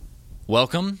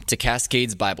Welcome to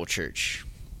Cascades Bible Church.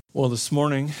 Well, this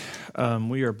morning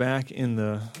we are back in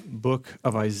the book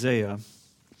of Isaiah.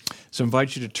 So I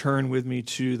invite you to turn with me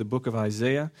to the book of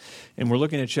Isaiah, and we're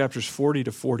looking at chapters 40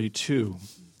 to 42.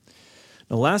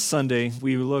 Now, last Sunday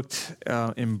we looked in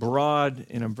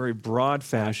a very broad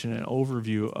fashion, an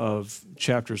overview of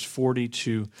chapters 40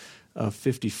 to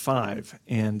 55,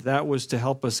 and that was to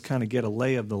help us kind of get a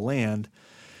lay of the land.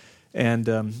 And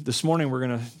this morning we're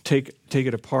going to take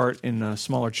it apart in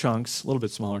smaller chunks, a little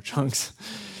bit smaller chunks.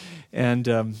 And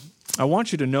I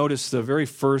want you to notice the very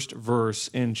first verse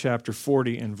in chapter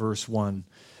 40 and verse 1.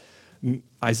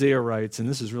 Isaiah writes, and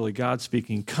this is really God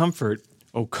speaking, "Comfort,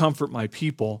 O comfort my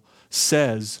people,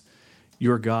 says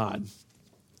your God."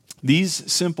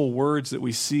 These simple words that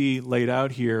we see laid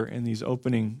out here in this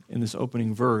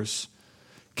opening verse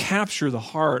capture the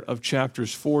heart of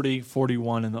chapters 40,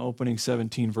 41, and the opening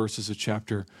 17 verses of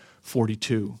chapter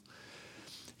 42.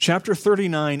 Chapter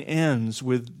 39 ends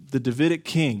with the Davidic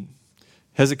king,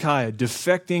 Hezekiah,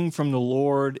 defecting from the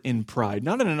Lord in pride.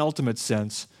 Not in an ultimate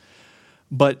sense,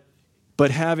 but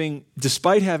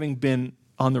despite having been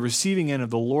on the receiving end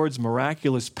of the Lord's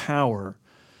miraculous power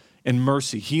and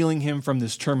mercy, healing him from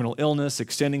this terminal illness,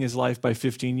 extending his life by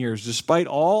 15 years, despite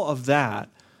all of that,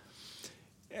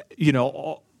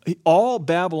 all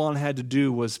Babylon had to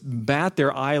do was bat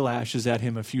their eyelashes at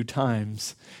him a few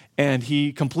times, and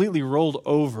he completely rolled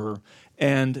over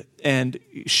and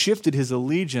shifted his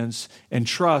allegiance and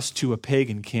trust to a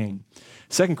pagan king.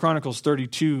 2 Chronicles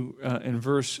 32 and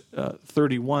verse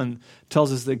 31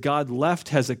 tells us that God left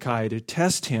Hezekiah to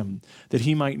test him, that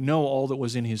he might know all that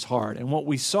was in his heart. And what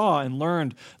we saw and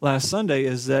learned last Sunday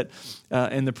is that,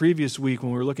 in the previous week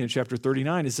when we were looking at chapter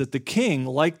 39, is that the king,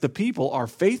 like the people, are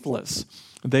faithless.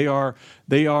 They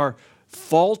are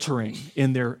faltering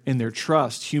in their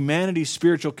trust. Humanity's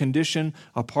spiritual condition,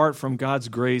 apart from God's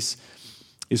grace,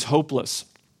 is hopeless.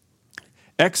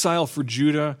 Exile for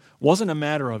Judah wasn't a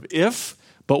matter of if,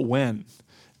 but when.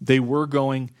 They were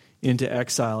going into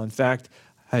exile. In fact,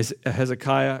 as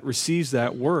Hezekiah receives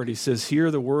that word, he says,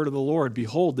 "Hear the word of the Lord.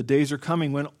 Behold, the days are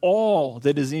coming when all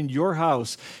that is in your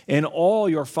house and all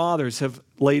your fathers have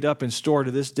laid up in store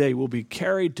to this day will be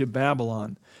carried to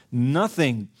Babylon.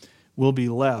 Nothing will be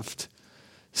left,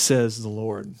 says the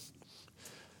Lord."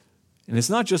 And it's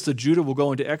not just that Judah will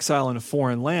go into exile in a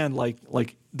foreign land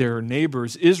like their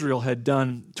neighbors Israel had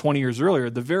done 20 years earlier.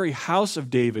 The very house of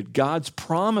David, God's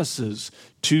promises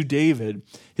to David,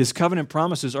 his covenant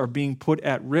promises, are being put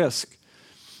at risk.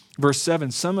 Verse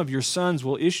 7, "Some of your sons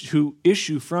who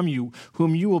issue from you,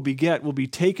 whom you will beget, will be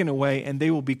taken away, and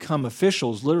they will become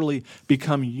officials," literally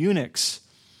become eunuchs,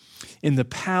 "in the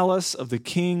palace of the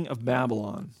king of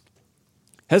Babylon."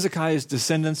 Hezekiah's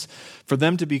descendants, for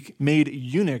them to be made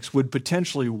eunuchs, would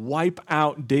potentially wipe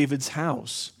out David's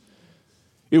house.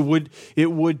 It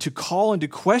would to call into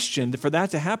question, for that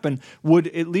to happen, would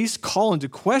at least call into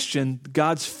question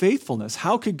God's faithfulness.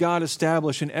 How could God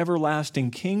establish an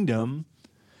everlasting kingdom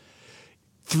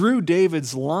through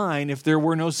David's line if there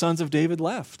were no sons of David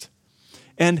left?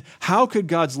 And how could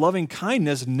God's loving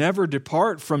kindness never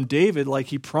depart from David like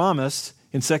he promised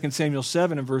in 2 Samuel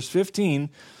 7 and verse 15?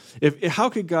 How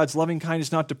could God's loving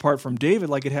kindness not depart from David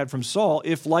like it had from Saul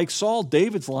if, like Saul,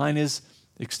 David's line is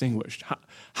extinguished?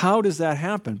 How does that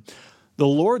happen? The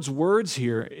Lord's words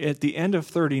here at the end of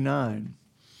 39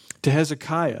 to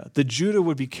Hezekiah, that Judah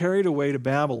would be carried away to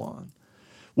Babylon,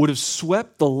 would have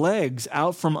swept the legs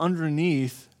out from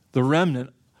underneath the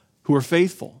remnant who are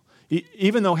faithful.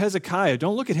 Even though Hezekiah,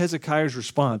 don't look at Hezekiah's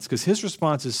response, because his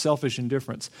response is selfish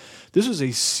indifference. This was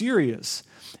a serious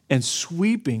and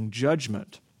sweeping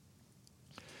judgment.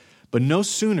 But no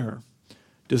sooner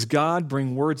does God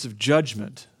bring words of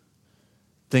judgment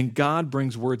than God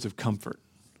brings words of comfort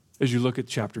as you look at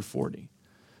chapter 40.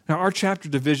 Now, our chapter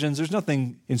divisions, there's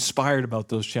nothing inspired about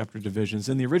those chapter divisions.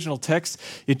 In the original text,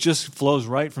 it just flows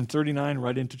right from 39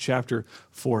 right into chapter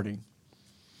 40.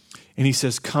 And he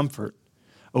says, "Comfort,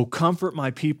 O comfort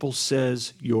my people,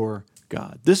 says your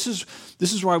God." This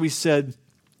is why we said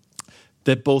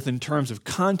that both in terms of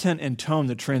content and tone,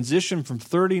 the transition from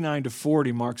 39 to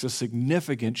 40 marks a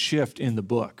significant shift in the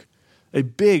book, a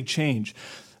big change.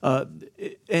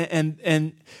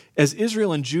 And as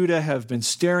Israel and Judah have been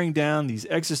staring down these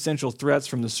existential threats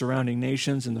from the surrounding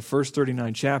nations in the first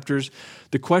 39 chapters,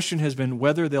 the question has been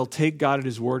whether they'll take God at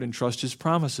his word and trust his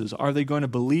promises. Are they going to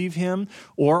believe him,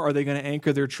 or are they going to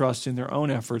anchor their trust in their own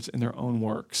efforts and their own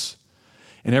works?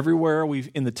 And everywhere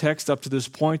in the text up to this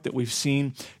point that we've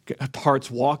seen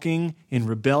hearts walking in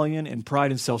rebellion and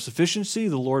pride and self-sufficiency,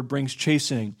 the Lord brings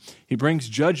chastening. He brings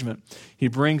judgment. He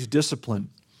brings discipline.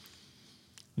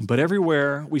 But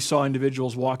everywhere we saw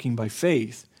individuals walking by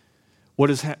faith, what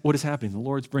is happening? The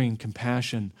Lord's bringing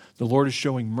compassion. The Lord is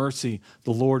showing mercy.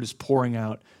 The Lord is pouring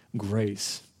out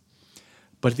grace.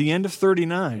 But at the end of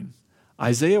 39,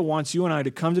 Isaiah wants you and I to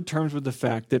come to terms with the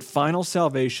fact that final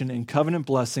salvation and covenant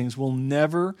blessings will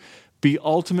never be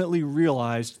ultimately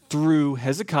realized through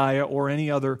Hezekiah or any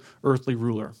other earthly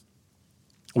ruler.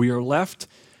 We are left,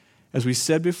 as we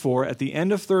said before, at the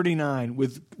end of 39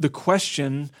 with the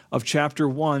question of chapter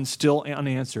 1 still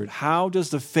unanswered. How does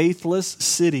the faithless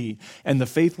city and the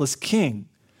faithless king,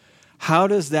 how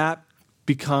does that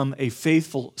become a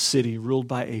faithful city ruled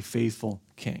by a faithful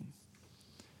king?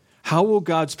 How will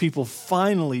God's people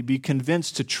finally be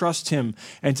convinced to trust him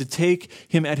and to take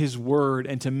him at his word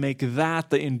and to make that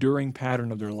the enduring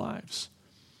pattern of their lives?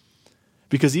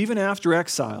 Because even after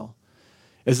exile,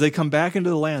 as they come back into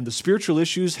the land, the spiritual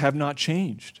issues have not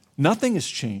changed. Nothing has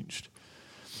changed.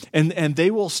 And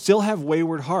they will still have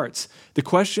wayward hearts. The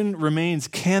question remains,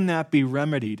 can that be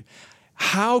remedied?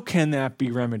 How can that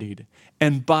be remedied?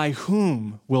 And by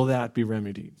whom will that be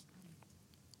remedied?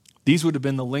 These would have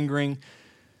been the lingering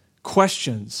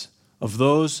questions of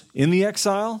those in the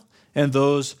exile and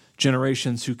those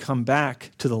generations who come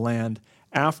back to the land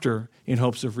after in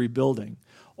hopes of rebuilding.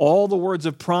 All the words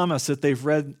of promise that they've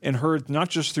read and heard,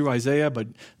 not just through Isaiah, but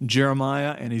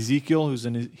Jeremiah and Ezekiel,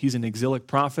 he's an exilic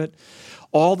prophet.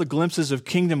 All the glimpses of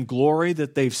kingdom glory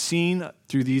that they've seen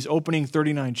through these opening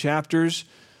 39 chapters.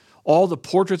 All the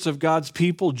portraits of God's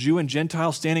people, Jew and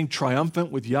Gentile, standing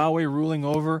triumphant with Yahweh ruling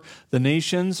over the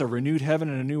nations, a renewed heaven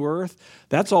and a new earth.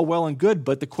 That's all well and good,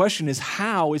 but the question is,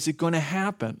 how is it going to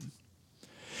happen?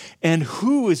 And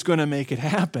who is going to make it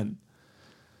happen?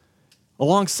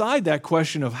 Alongside that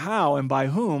question of how and by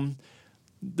whom,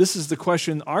 this is the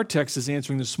question our text is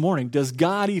answering this morning. Does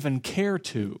God even care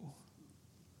to?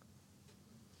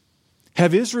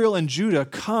 Have Israel and Judah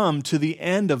come to the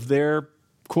end of their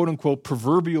quote-unquote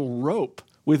proverbial rope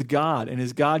with God, and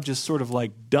is God just sort of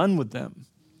like done with them?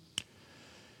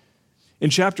 In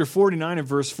chapter 49 and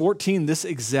verse 14, this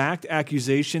exact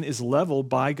accusation is leveled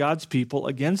by God's people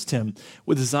against him,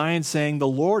 with Zion saying, "The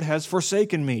Lord has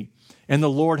forsaken me, and the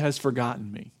Lord has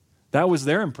forgotten me." That was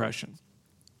their impression.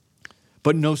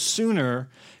 But no sooner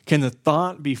can the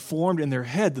thought be formed in their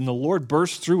head than the Lord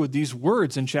bursts through with these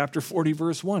words in chapter 40,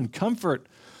 verse 1, "Comfort,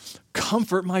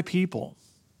 comfort my people."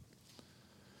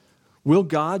 Will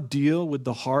God deal with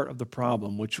the heart of the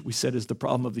problem, which we said is the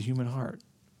problem of the human heart?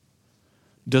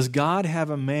 Does God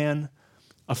have a man,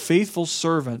 a faithful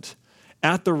servant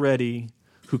at the ready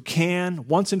who can,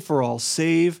 once and for all,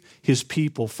 save his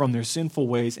people from their sinful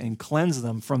ways and cleanse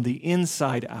them from the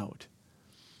inside out?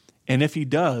 And if he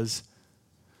does,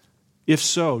 if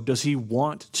so, does he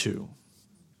want to?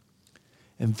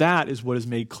 And that is what is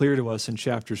made clear to us in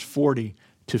chapters 40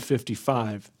 to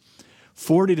 55.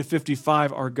 40 to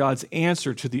 55 are God's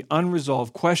answer to the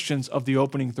unresolved questions of the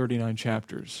opening 39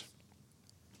 chapters.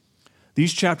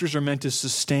 These chapters are meant to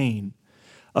sustain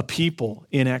a people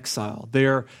in exile. They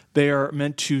are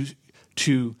meant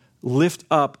to lift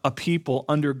up a people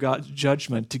under God's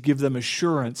judgment, to give them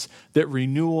assurance that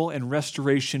renewal and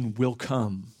restoration will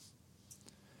come.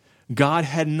 God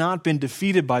had not been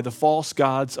defeated by the false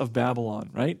gods of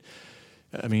Babylon, right?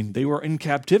 I mean, they were in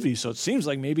captivity, so it seems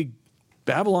like maybe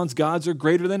Babylon's gods are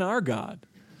greater than our God.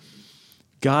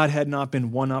 God had not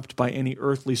been one-upped by any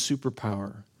earthly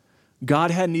superpower.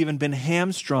 God hadn't even been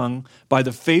hamstrung by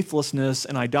the faithlessness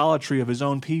and idolatry of his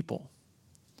own people.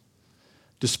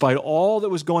 Despite all that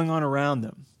was going on around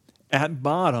them, at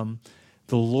bottom,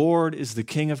 the Lord is the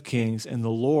King of Kings, and the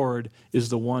Lord is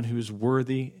the one who is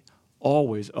worthy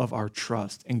always of our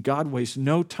trust. And God wastes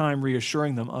no time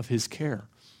reassuring them of his care.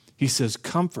 He says,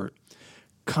 "Comfort,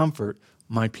 comfort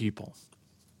my people."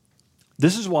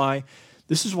 This is why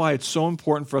it's so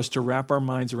important for us to wrap our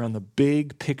minds around the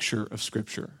big picture of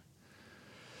Scripture.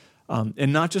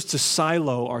 And not just to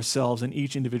silo ourselves in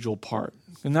each individual part.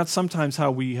 And that's sometimes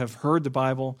how we have heard the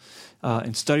Bible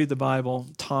and studied the Bible,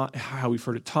 taught, how we've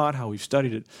heard it taught, how we've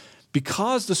studied it.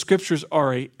 Because the Scriptures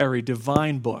are a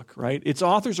divine book, right? Its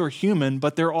authors are human,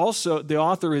 but the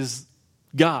author is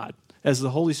God, as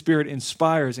the Holy Spirit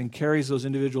inspires and carries those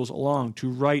individuals along to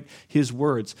write his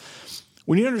words.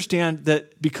 We need to understand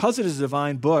that because it is a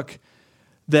divine book,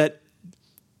 that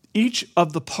each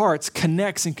of the parts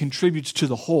connects and contributes to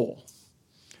the whole.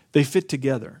 They fit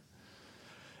together.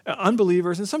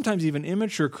 Unbelievers, and sometimes even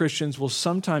immature Christians, will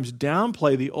sometimes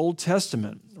downplay the Old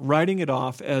Testament, writing it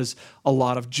off as a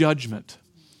lot of judgment.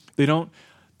 God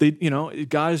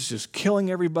is just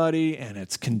killing everybody, and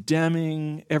it's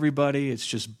condemning everybody. It's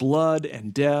just blood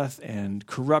and death and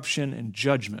corruption and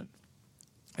judgment.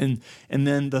 And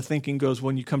then the thinking goes,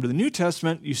 when you come to the New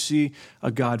Testament, you see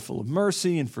a God full of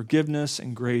mercy and forgiveness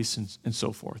and grace and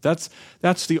so forth.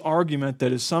 That's the argument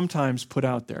that is sometimes put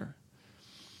out there.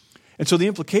 And so the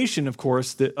implication, of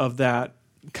course, of that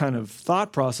kind of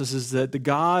thought process is that the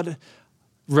God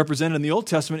represented in the Old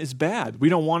Testament is bad. We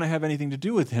don't want to have anything to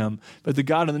do with him. But the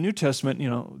God in the New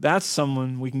Testament, that's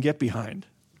someone we can get behind.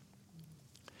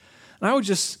 And I would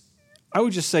just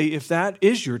say, if that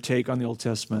is your take on the Old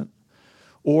Testament,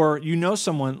 or you know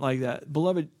someone like that,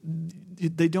 beloved,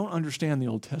 they don't understand the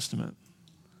Old Testament.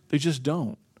 They just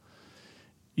don't.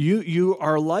 You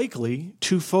are likely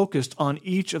too focused on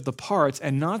each of the parts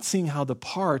and not seeing how the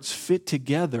parts fit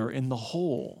together in the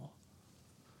whole.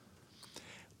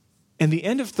 And the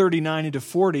end of 39 into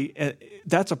 40,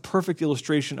 that's a perfect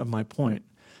illustration of my point.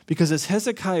 Because as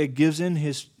Hezekiah gives in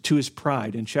to his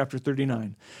pride in chapter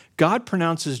 39, God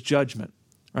pronounces judgment,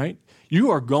 right? You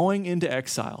are going into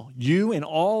exile. You and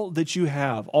all that you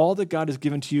have, all that God has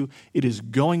given to you, it is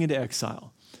going into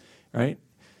exile, right?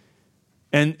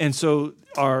 And so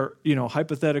our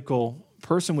hypothetical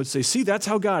person would say, see, that's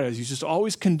how God is. He's just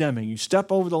always condemning. You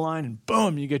step over the line and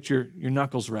boom, you get your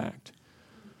knuckles racked.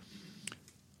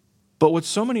 But what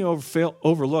so many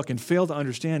overlook and fail to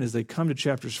understand as they come to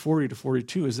chapters 40 to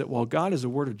 42 is that while God is a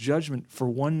word of judgment for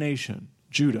one nation,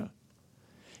 Judah,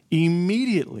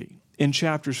 immediately in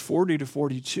chapters 40 to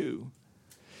 42,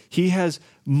 he has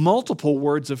multiple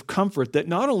words of comfort that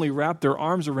not only wrap their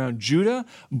arms around Judah,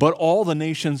 but all the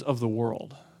nations of the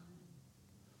world.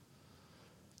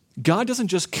 God doesn't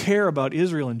just care about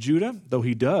Israel and Judah, though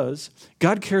he does.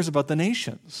 God cares about the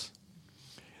nations.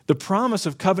 The promise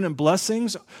of covenant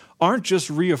blessings aren't just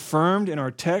reaffirmed in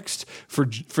our text for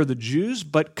the Jews,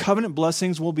 but covenant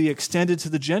blessings will be extended to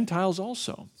the Gentiles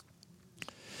also.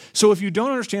 So if you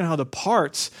don't understand how the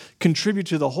parts contribute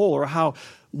to the whole, or how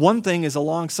one thing is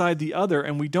alongside the other,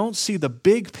 and we don't see the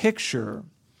big picture,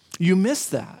 you miss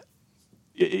that.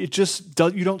 You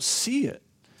don't see it.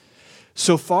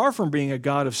 So far from being a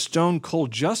God of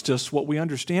stone-cold justice, what we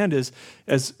understand is,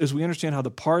 as we understand how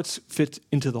the parts fit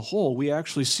into the whole, we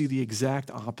actually see the exact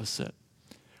opposite.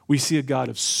 We see a God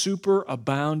of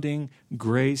superabounding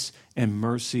grace and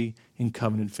mercy and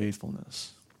covenant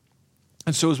faithfulness.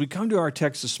 And so as we come to our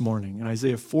text this morning, in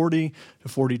Isaiah 40 to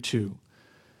 42,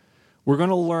 we're going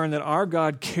to learn that our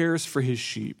God cares for his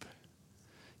sheep,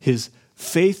 his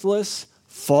faithless,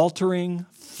 faltering,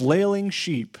 flailing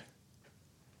sheep,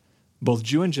 both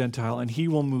Jew and Gentile, and he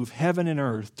will move heaven and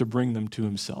earth to bring them to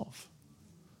himself.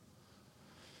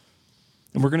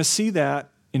 And we're going to see that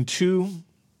in two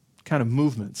kind of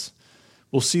movements.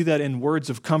 We'll see that in words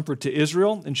of comfort to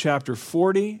Israel in chapter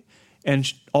 40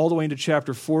 and all the way into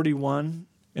chapter 41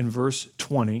 and verse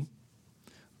 20.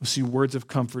 We'll see words of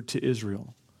comfort to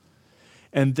Israel.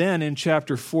 And then in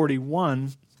chapter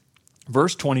 41,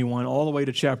 verse 21, all the way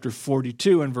to chapter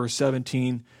 42 and verse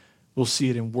 17, we'll see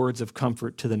it in words of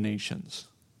comfort to the nations.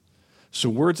 So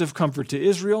words of comfort to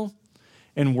Israel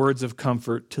and words of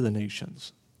comfort to the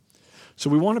nations. So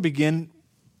we want to begin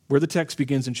where the text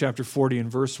begins in chapter 40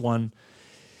 and verse 1,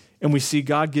 and we see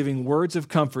God giving words of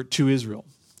comfort to Israel,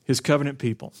 his covenant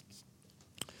people.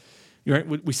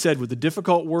 We said with the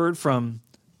difficult word from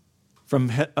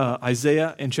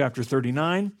Isaiah in chapter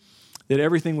 39, that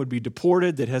everything would be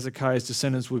deported, that Hezekiah's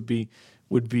descendants would be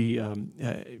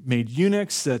made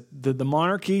eunuchs, that the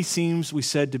monarchy seems, we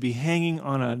said, to be hanging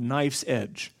on a knife's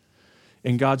edge,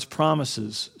 and God's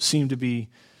promises seem to be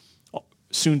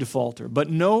soon to falter. But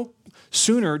no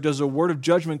sooner does a word of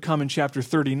judgment come in chapter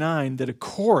 39 that a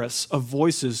chorus of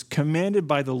voices commanded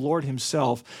by the Lord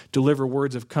himself deliver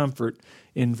words of comfort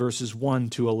in verses 1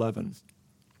 to 11.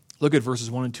 Look at verses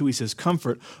 1 and 2. He says,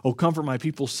 "Comfort, O comfort my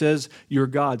people, says your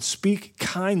God. Speak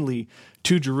kindly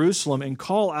to Jerusalem and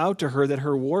call out to her that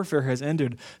her warfare has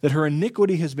ended, that her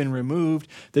iniquity has been removed,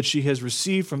 that she has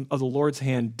received from of the Lord's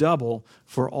hand double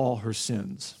for all her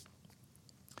sins."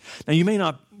 Now, you may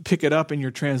not pick it up in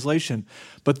your translation,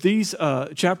 but these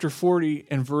chapter 40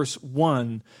 and verse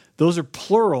 1, those are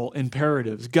plural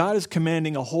imperatives. God is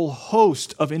commanding a whole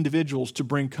host of individuals to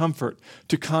bring comfort,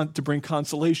 to bring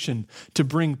consolation, to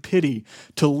bring pity,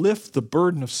 to lift the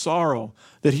burden of sorrow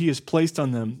that he has placed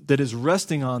on them, that is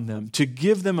resting on them, to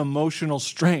give them emotional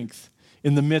strength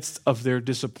in the midst of their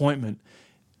disappointment.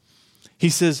 He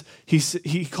says,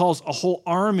 he calls a whole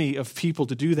army of people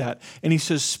to do that. And he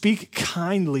says, speak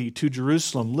kindly to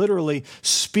Jerusalem. Literally,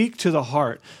 speak to the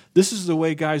heart. This is the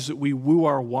way, guys, that we woo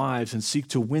our wives and seek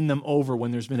to win them over when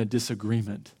there's been a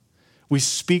disagreement. We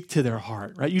speak to their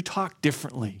heart, right? You talk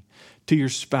differently to your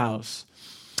spouse.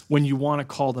 when you want to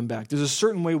call them back. There's a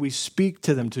certain way we speak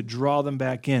to them to draw them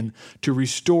back in, to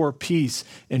restore peace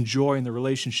and joy in the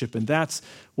relationship. And that's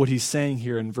what he's saying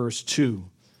here in verse 2.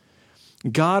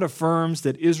 God affirms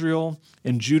that Israel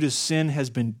and Judah's sin has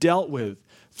been dealt with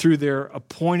through their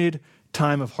appointed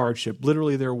time of hardship,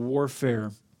 literally their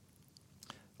warfare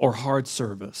or hard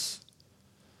service.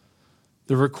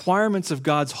 The requirements of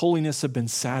God's holiness have been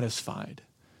satisfied.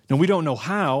 Now, we don't know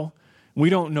how, we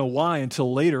don't know why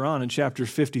until later on in chapter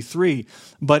 53,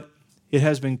 but it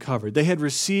has been covered. They had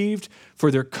received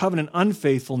for their covenant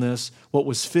unfaithfulness what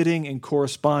was fitting and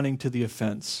corresponding to the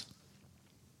offense.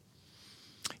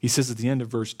 He says at the end of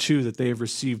verse 2 that they have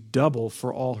received double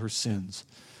for all her sins.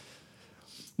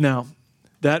 Now,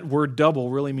 that word double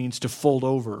really means to fold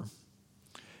over.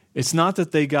 It's not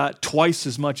that they got twice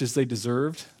as much as they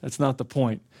deserved. That's not the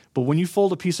point. But when you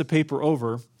fold a piece of paper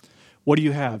over, what do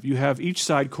you have? You have each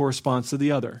side corresponds to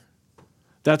the other.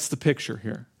 That's the picture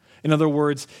here. In other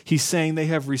words, he's saying they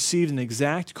have received an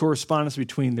exact correspondence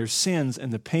between their sins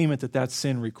and the payment that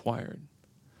sin required.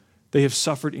 They have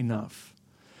suffered enough.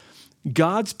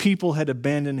 God's people had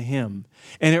abandoned him,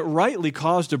 and it rightly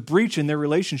caused a breach in their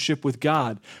relationship with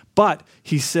God. But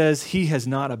he says he has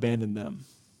not abandoned them.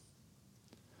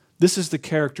 This is the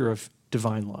character of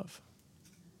divine love.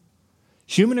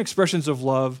 Human expressions of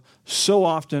love so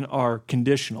often are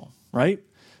conditional, right?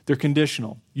 They're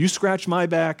conditional. You scratch my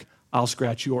back, I'll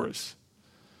scratch yours.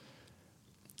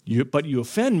 But you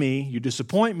offend me, you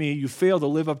disappoint me, you fail to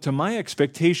live up to my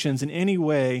expectations in any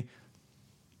way,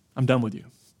 I'm done with you.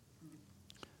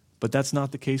 But that's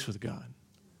not the case with God.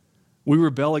 We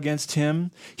rebel against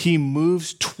him. He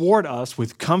moves toward us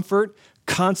with comfort,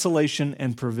 consolation,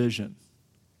 and provision.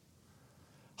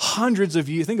 Hundreds of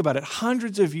years, think about it,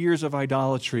 hundreds of years of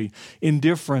idolatry,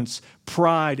 indifference,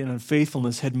 pride, and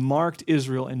unfaithfulness had marked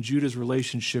Israel and Judah's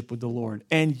relationship with the Lord.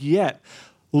 And yet,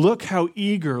 look how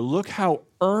eager, look how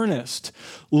earnest,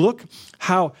 look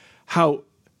how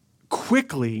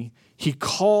quickly he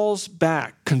calls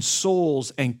back,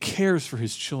 consoles, and cares for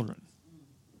his children.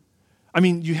 I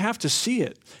mean, you have to see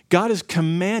it. God has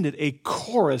commanded a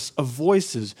chorus of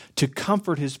voices to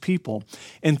comfort his people.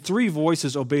 And 3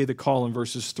 voices obey the call in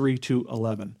verses 3 to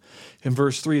 11. In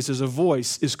verse 3, it says, a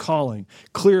voice is calling,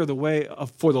 clear the way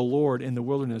for the Lord in the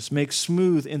wilderness. Make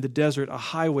smooth in the desert a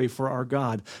highway for our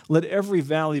God. Let every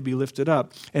valley be lifted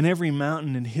up, and every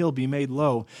mountain and hill be made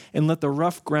low. And let the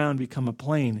rough ground become a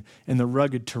plain, and the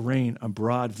rugged terrain a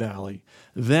broad valley.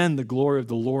 Then the glory of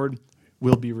the Lord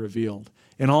will be revealed,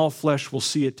 and all flesh will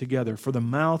see it together, for the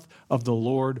mouth of the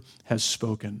Lord has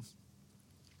spoken.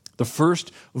 The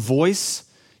first voice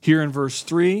here in verse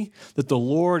 3, that the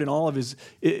Lord and all of his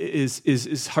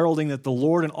is heralding that the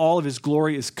Lord and all of his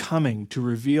glory is coming to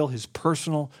reveal his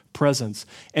personal presence.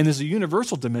 And there's a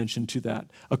universal dimension to that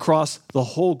across the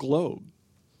whole globe.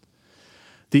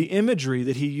 The imagery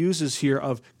that he uses here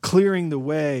of clearing the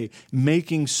way,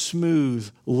 making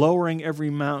smooth, lowering every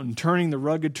mountain, turning the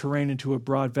rugged terrain into a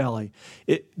broad valley.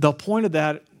 The point of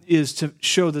that is to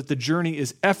show that the journey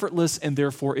is effortless and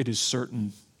therefore it is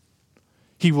certain.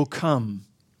 He will come.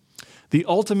 The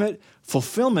ultimate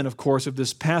fulfillment, of course, of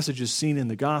this passage is seen in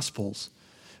the Gospels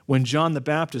when John the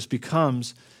Baptist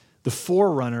becomes the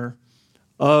forerunner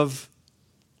of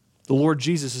the Lord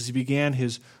Jesus as he began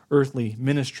his earthly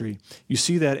ministry. You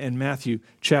see that in Matthew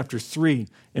chapter 3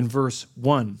 and verse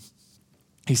 1.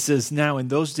 He says, now in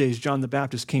those days John the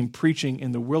Baptist came preaching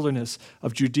in the wilderness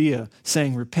of Judea,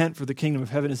 saying, repent, for the kingdom of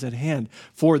heaven is at hand.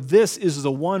 For this is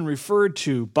the one referred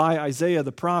to by Isaiah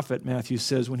the prophet, Matthew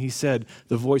says, when he said,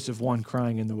 the voice of one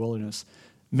crying in the wilderness,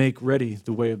 make ready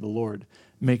the way of the Lord,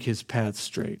 make his path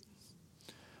straight.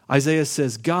 Isaiah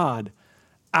says, God,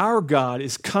 our God,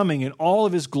 is coming in all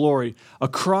of his glory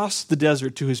across the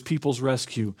desert to his people's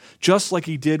rescue, just like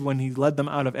he did when he led them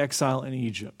out of exile in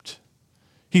Egypt.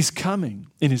 He's coming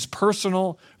in his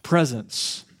personal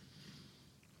presence.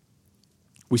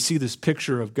 We see this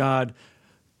picture of God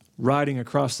riding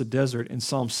across the desert in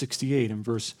Psalm 68 in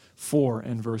verse 4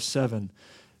 and verse 7.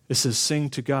 It says, sing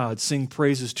to God, sing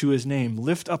praises to his name,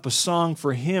 lift up a song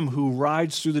for him who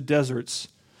rides through the deserts,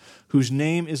 whose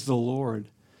name is the Lord,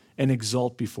 and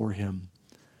exult before him.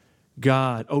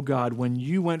 God, oh God, when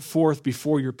you went forth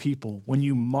before your people, when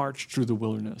you marched through the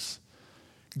wilderness,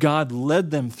 God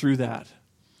led them through that.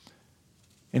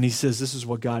 And he says this is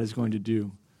what God is going to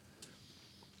do.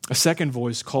 A second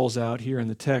voice calls out here in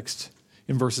the text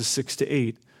in verses 6 to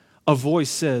 8. A voice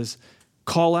says,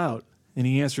 call out. And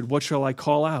he answered, what shall I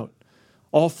call out?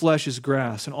 All flesh is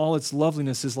grass, and all its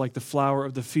loveliness is like the flower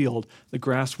of the field. The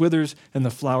grass withers and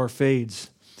the flower fades.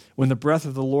 When the breath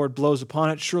of the Lord blows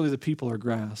upon it, surely the people are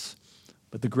grass.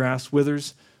 But the grass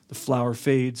withers, the flower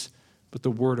fades, but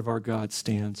the word of our God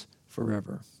stands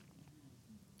forever.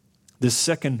 This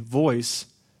second voice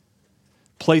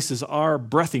places our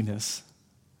breathiness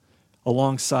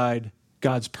alongside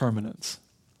God's permanence.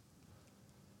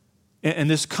 And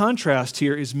this contrast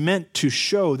here is meant to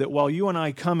show that while you and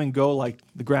I come and go like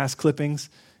the grass clippings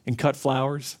and cut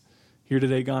flowers, here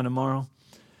today, gone tomorrow,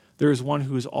 there is one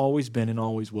who has always been and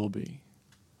always will be.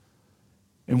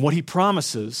 And what he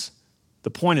promises,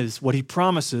 the point is, what he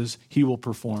promises, he will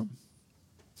perform.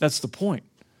 That's the point.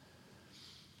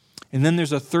 And then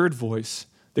there's a third voice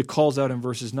that calls out in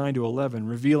verses 9 to 11,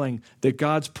 revealing that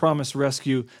God's promised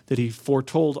rescue that he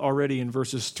foretold already in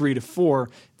verses 3 to 4,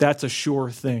 that's a sure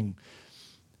thing.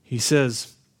 He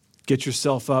says, get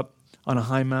yourself up on a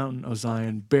high mountain, O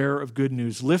Zion, bearer of good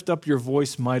news. Lift up your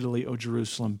voice mightily, O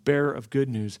Jerusalem, bearer of good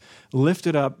news. Lift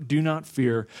it up, do not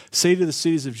fear. Say to the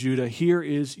cities of Judah, here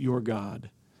is your God.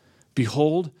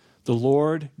 Behold, the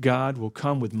Lord God will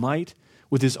come with might,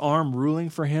 with his arm ruling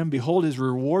for him. Behold, his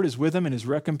reward is with him and his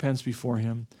recompense before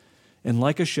him. And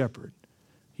like a shepherd,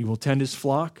 he will tend his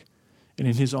flock, and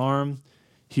in his arm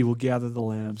he will gather the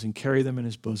lambs and carry them in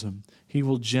his bosom. He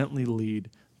will gently lead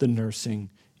the nursing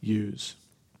ewes.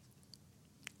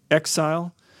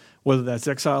 Exile, whether that's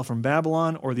exile from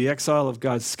Babylon or the exile of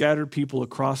God's scattered people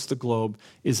across the globe,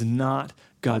 is not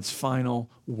God's final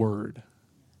word.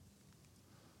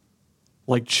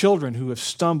 Like children who have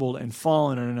stumbled and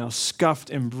fallen and are now scuffed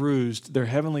and bruised, their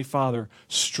heavenly Father,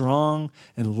 strong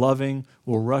and loving,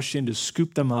 will rush in to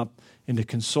scoop them up and to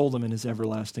console them in his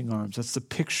everlasting arms. That's the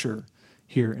picture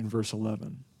here in verse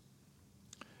 11.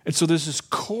 And so there's this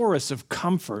chorus of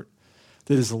comfort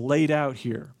that is laid out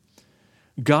here.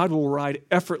 God will ride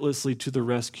effortlessly to the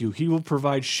rescue. He will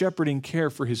provide shepherding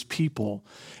care for his people,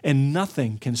 and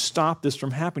nothing can stop this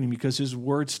from happening because his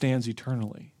word stands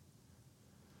eternally.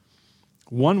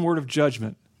 One word of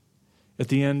judgment at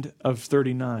the end of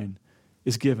 39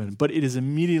 is given, but it is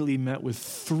immediately met with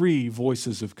three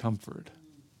voices of comfort,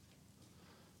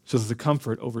 so that the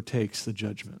comfort overtakes the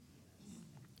judgment.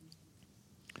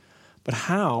 But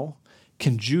how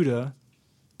can Judah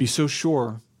be so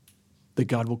sure that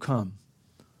God will come?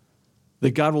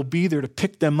 That God will be there to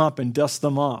pick them up and dust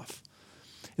them off?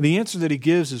 And the answer that he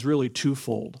gives is really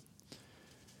twofold.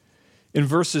 In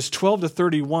verses 12 to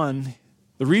 31,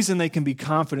 the reason they can be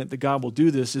confident that God will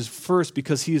do this is first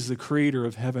because he is the creator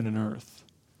of heaven and earth.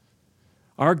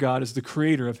 Our God is the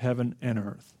creator of heaven and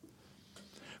earth.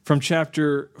 From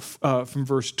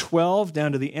verse 12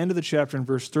 down to the end of the chapter in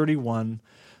verse 31,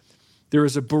 there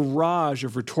is a barrage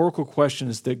of rhetorical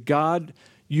questions that God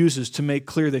uses to make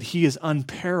clear that he is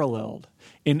unparalleled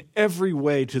in every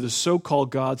way to the so-called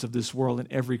gods of this world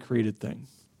and every created thing.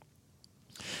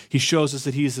 He shows us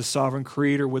that he is the sovereign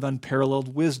creator with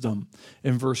unparalleled wisdom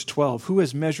in verse 12. Who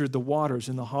has measured the waters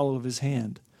in the hollow of his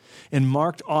hand, and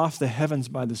marked off the heavens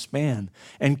by the span,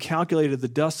 and calculated the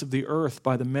dust of the earth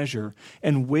by the measure,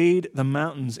 and weighed the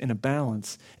mountains in a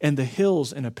balance, and the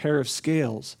hills in a pair of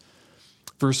scales?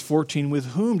 Verse 14,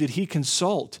 with whom did he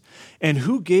consult? And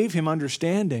who gave him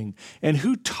understanding? And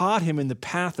who taught him in the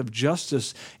path of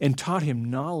justice, and taught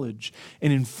him knowledge,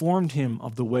 and informed him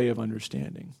of the way of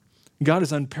understanding? God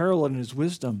is unparalleled in his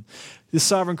wisdom. The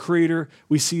sovereign creator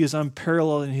we see is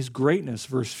unparalleled in his greatness,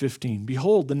 verse 15.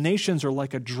 Behold, the nations are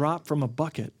like a drop from a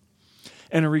bucket,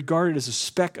 and are regarded as a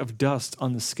speck of dust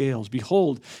on the scales.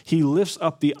 Behold, he lifts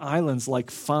up the islands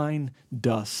like fine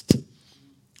dust.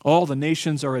 All the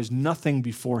nations are as nothing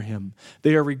before him.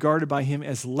 They are regarded by him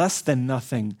as less than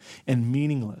nothing and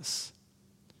meaningless.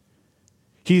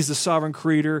 He's the sovereign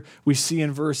creator we see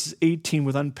in verse 18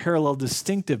 with unparalleled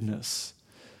distinctiveness.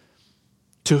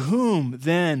 To whom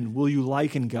then will you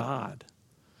liken God?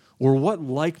 Or what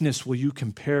likeness will you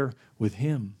compare with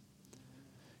him?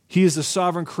 He is the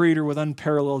sovereign creator with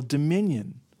unparalleled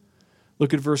dominion.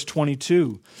 Look at verse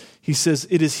 22. He says,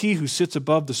 it is he who sits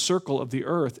above the circle of the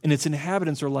earth, and its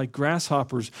inhabitants are like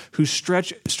grasshoppers, who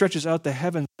stretches out the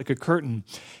heavens like a curtain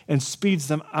and speeds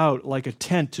them out like a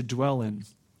tent to dwell in.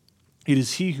 It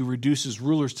is he who reduces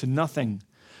rulers to nothing,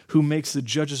 who makes the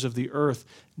judges of the earth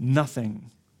nothing.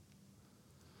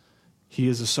 He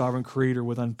is a sovereign creator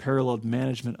with unparalleled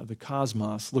management of the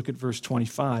cosmos. Look at verse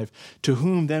 25. To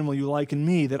whom then will you liken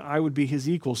me, that I would be his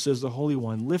equal, says the Holy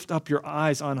One? Lift up your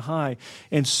eyes on high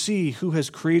and see who has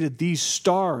created these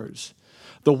stars,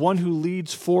 the one who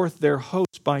leads forth their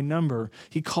hosts by number.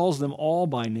 He calls them all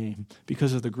by name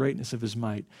because of the greatness of his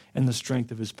might and the strength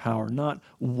of his power. Not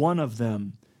one of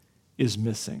them is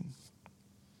missing.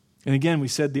 And again, we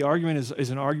said the argument is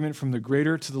an argument from the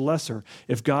greater to the lesser.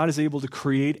 If God is able to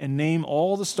create and name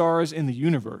all the stars in the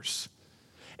universe,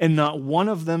 and not one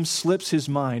of them slips his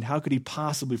mind, how could he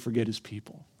possibly forget his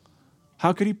people?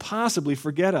 How could he possibly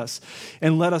forget us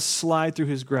and let us slide through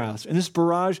his grasp? And this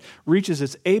barrage reaches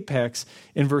its apex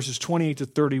in verses 28 to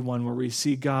 31, where we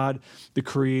see God, the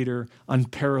Creator,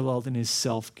 unparalleled in his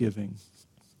self-giving.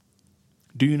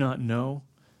 Do you not know?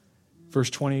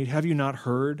 Verse 28, have you not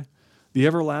heard? The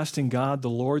everlasting God, the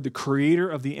Lord, the Creator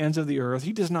of the ends of the earth,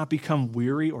 he does not become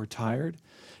weary or tired.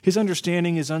 His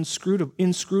understanding is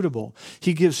inscrutable.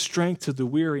 He gives strength to the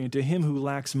weary, and to him who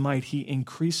lacks might, he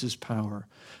increases power.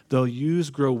 Though youths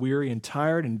grow weary and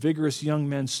tired, and vigorous young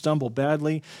men stumble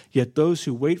badly, yet those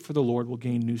who wait for the Lord will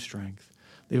gain new strength.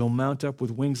 They will mount up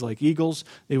with wings like eagles.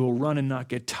 They will run and not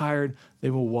get tired. They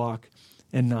will walk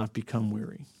and not become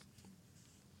weary.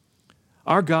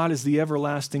 Our God is the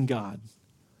everlasting God.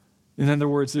 In other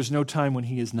words, there's no time when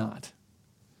he is not.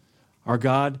 Our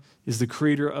God is the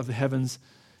creator of the heavens,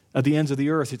 at the ends of the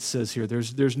earth, it says here.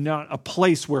 There's not a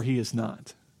place where he is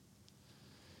not.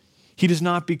 He does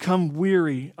not become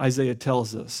weary, Isaiah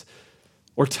tells us,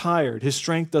 or tired. His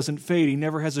strength doesn't fade. He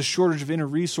never has a shortage of inner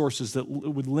resources that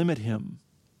would limit him.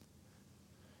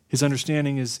 His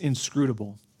understanding is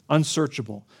inscrutable,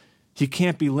 unsearchable. He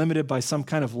can't be limited by some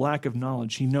kind of lack of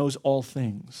knowledge. He knows all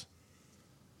things.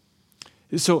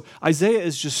 So Isaiah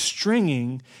is just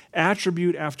stringing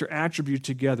attribute after attribute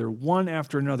together, one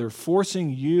after another, forcing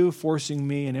you, forcing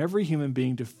me, and every human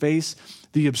being to face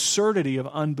the absurdity of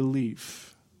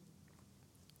unbelief.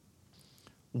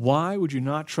 Why would you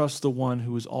not trust the one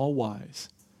who is all-wise,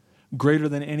 greater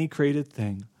than any created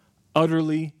thing,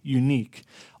 utterly unique,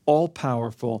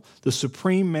 all-powerful, the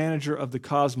supreme manager of the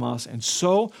cosmos, and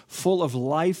so full of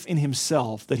life in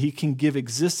himself that he can give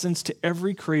existence to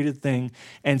every created thing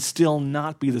and still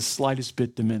not be the slightest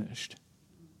bit diminished?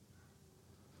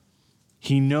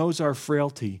 He knows our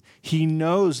frailty. He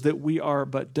knows that we are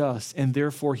but dust, and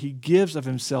therefore he gives of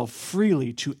himself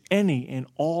freely to any and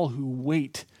all who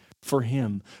wait for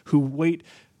him, who wait,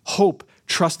 hope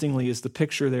trustingly is the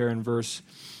picture there in verse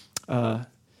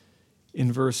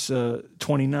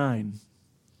 29.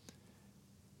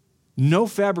 No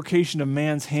fabrication of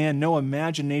man's hand, no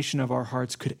imagination of our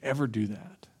hearts could ever do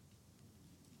that.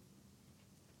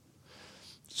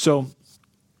 So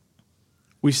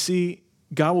we see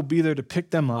God will be there to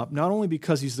pick them up, not only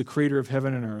because he's the creator of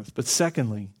heaven and earth, but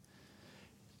secondly,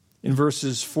 in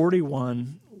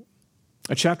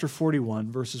chapter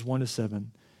 41, verses 1 to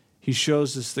 7, he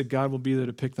shows us that God will be there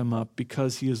to pick them up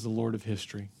because he is the Lord of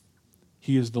history.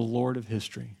 He is the Lord of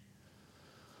history.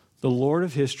 The Lord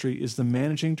of history is the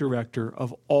managing director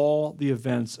of all the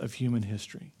events of human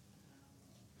history.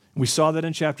 We saw that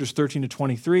in chapters 13 to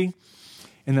 23,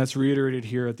 and that's reiterated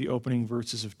here at the opening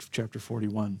verses of chapter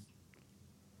 41.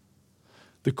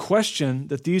 The question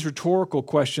that these rhetorical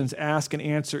questions ask and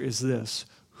answer is this: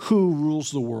 who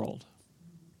rules the world?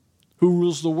 Who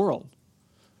rules the world?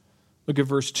 Look at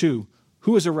verse 2.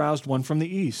 Who has aroused one from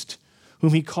the east,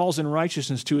 whom he calls in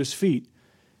righteousness to his feet?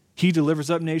 He delivers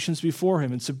up nations before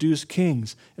him and subdues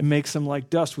kings and makes them like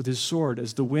dust with his sword,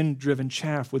 as the wind-driven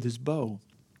chaff with his bow.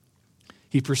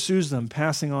 He pursues them,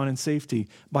 passing on in safety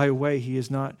by a way he has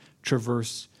not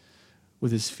traversed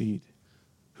with his feet.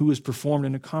 Who has performed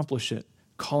and accomplished it,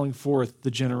 calling forth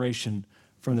the generation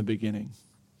from the beginning?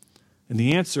 And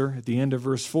the answer at the end of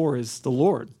verse 4 is the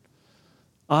Lord.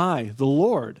 I, the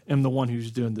Lord, am the one who's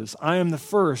doing this. I am the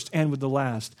first and with the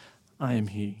last. I am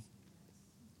he.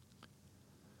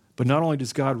 But not only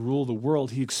does God rule the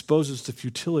world, he exposes the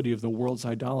futility of the world's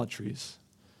idolatries.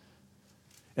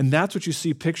 And that's what you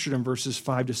see pictured in verses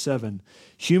 5 to 7.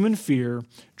 Human fear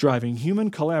driving human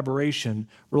collaboration,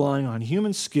 relying on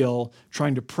human skill,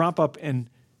 trying to prop up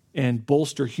and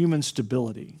bolster human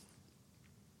stability.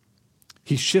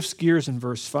 He shifts gears in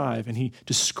verse 5, and he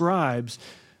describes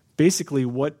basically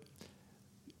what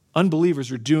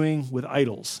unbelievers are doing with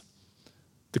idols.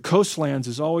 The coastlands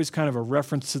is always kind of a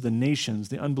reference to the nations,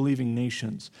 the unbelieving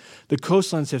nations. The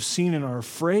coastlands have seen and are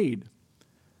afraid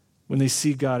when they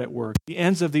see God at work. The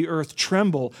ends of the earth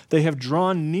tremble. They have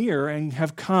drawn near and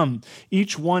have come.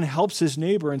 Each one helps his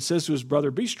neighbor and says to his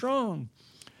brother, "Be strong."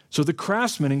 So the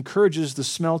craftsman encourages the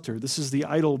smelter. This is the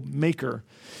idol maker.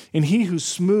 And he who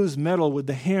smooths metal with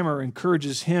the hammer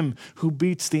encourages him who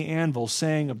beats the anvil,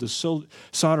 saying of the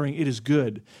soldering, "It is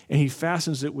good." And he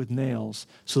fastens it with nails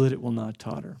so that it will not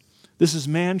totter. This is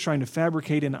man trying to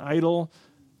fabricate an idol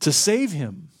to save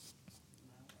him.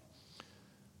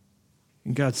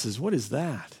 And God says, what is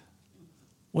that?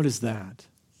 What is that?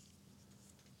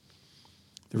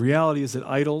 The reality is that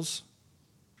idols,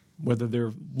 whether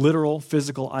they're literal,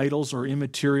 physical idols or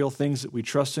immaterial things that we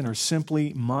trust in, are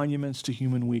simply monuments to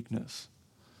human weakness.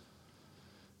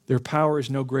 Their power is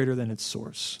no greater than its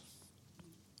source.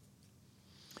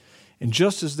 And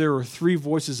just as there were three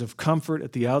voices of comfort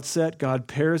at the outset, God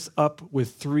pairs that up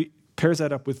with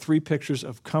three pictures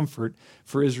of comfort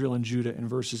for Israel and Judah in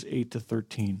verses 8 to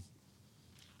 13.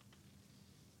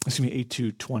 8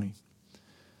 to 20.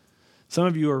 Some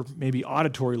of you are maybe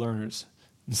auditory learners,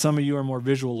 and some of you are more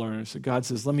visual learners. So God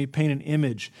says, let me paint an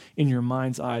image in your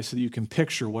mind's eye so that you can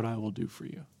picture what I will do for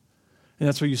you. And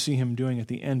that's what you see him doing at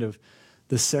the end of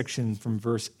this section from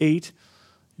verse 8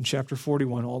 in chapter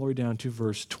 41 all the way down to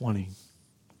verse 20.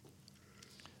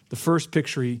 The first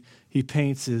picture he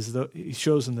paints is, he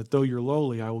shows them that though you're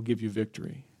lowly, I will give you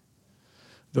victory.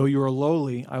 Though you are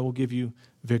lowly, I will give you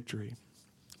victory.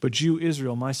 But you,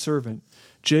 Israel, my servant,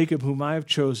 Jacob, whom I have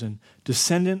chosen,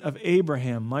 descendant of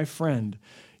Abraham, my friend,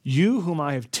 you whom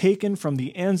I have taken from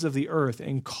the ends of the earth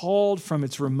and called from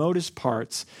its remotest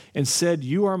parts and said,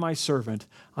 you are my servant,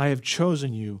 I have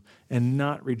chosen you and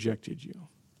not rejected you.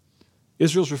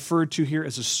 Israel's referred to here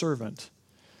as a servant.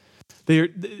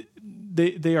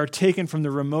 They are taken from the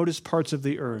remotest parts of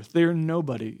the earth. They are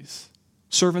nobodies.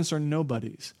 Servants are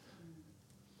nobodies.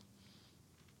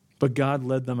 But God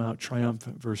led them out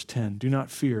triumphant. Verse 10, do not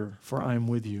fear, for I am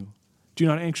with you. Do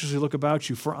not anxiously look about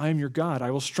you, for I am your God. I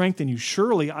will strengthen you.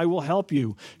 Surely I will help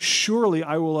you. Surely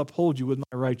I will uphold you with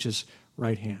my righteous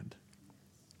right hand.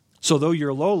 So though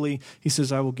you're lowly, he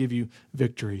says, I will give you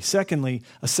victory. Secondly,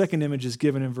 a second image is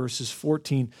given in verses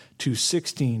 14 to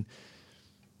 16.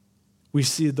 We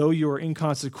see, though you are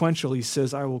inconsequential, he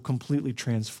says, I will completely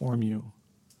transform you.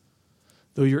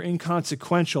 Though you're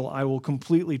inconsequential, I will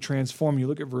completely transform you.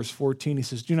 Look at verse 14. He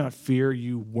says, do not fear,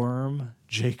 you worm,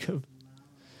 Jacob.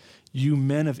 You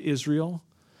men of Israel,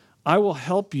 I will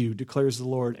help you, declares the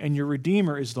Lord, and your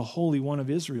Redeemer is the Holy One of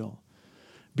Israel.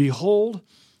 Behold,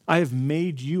 I have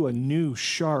made you a new,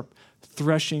 sharp,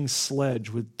 threshing sledge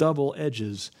with double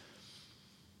edges,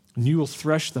 and you will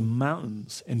thresh the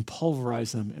mountains and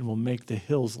pulverize them and will make the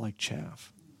hills like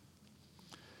chaff.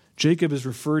 Jacob is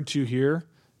referred to here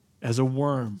as a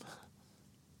worm,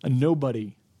 a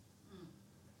nobody.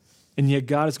 And yet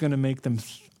God is going to make them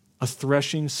a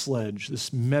threshing sledge.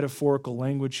 This metaphorical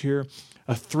language here,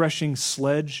 a threshing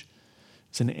sledge.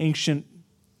 It's an ancient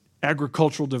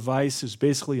agricultural device. It's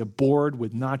basically a board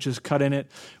with notches cut in it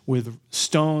with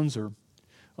stones or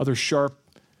other sharp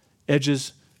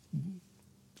edges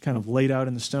kind of laid out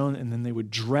in the stone, and then they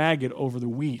would drag it over the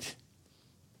wheat.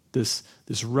 This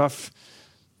rough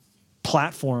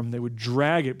platform, they would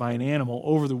drag it by an animal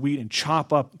over the wheat and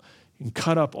chop up and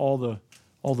cut up all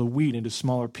the wheat into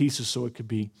smaller pieces so it could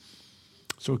be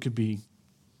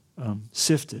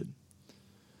sifted.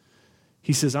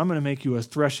 He says, I'm going to make you a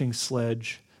threshing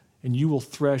sledge, and you will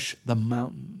thresh the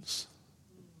mountains.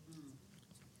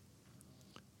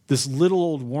 This little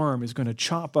old worm is going to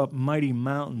chop up mighty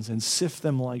mountains and sift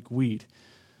them like wheat.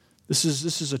 This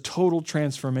is a total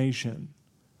transformation.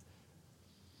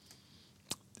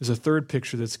 There's a third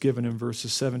picture that's given in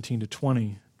verses 17 to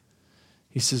 20.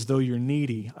 He says, though you're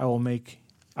needy, I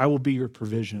will be your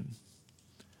provision.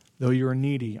 Though you are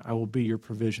needy, I will be your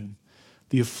provision.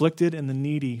 The afflicted and the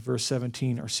needy, verse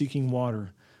 17, are seeking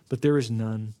water, but there is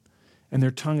none, and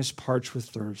their tongue is parched with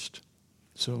thirst.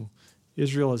 So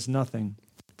Israel is nothing,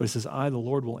 but it says, I, the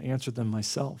Lord, will answer them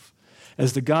myself.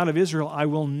 As the God of Israel, I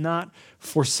will not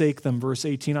forsake them. Verse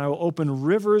 18, I will open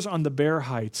rivers on the bare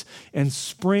heights and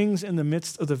springs in the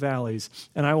midst of the valleys,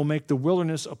 and I will make the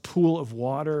wilderness a pool of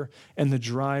water and the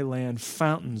dry land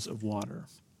fountains of water.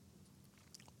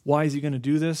 Why is he going to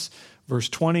do this? Verse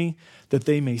 20, that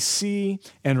they may see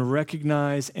and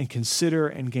recognize and consider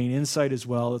and gain insight as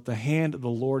well that the hand of the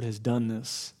Lord has done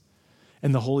this,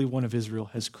 and the Holy One of Israel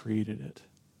has created it.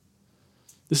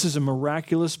 This is a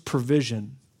miraculous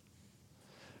provision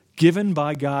given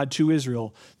by God to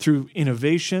Israel through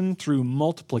innovation, through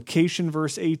multiplication,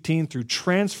 verse 18, through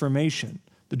transformation.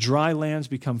 The dry lands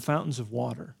become fountains of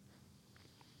water.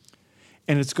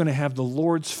 And it's going to have the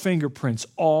Lord's fingerprints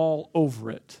all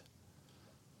over it.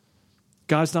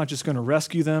 God's not just going to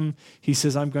rescue them. He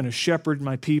says, I'm going to shepherd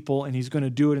my people, and he's going to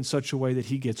do it in such a way that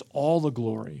he gets all the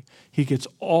glory. He gets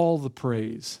all the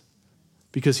praise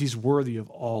because he's worthy of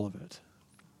all of it.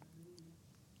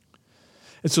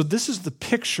 And so this is the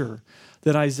picture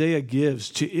that Isaiah gives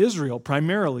to Israel,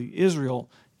 primarily Israel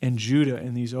and Judah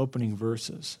in these opening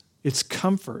verses. It's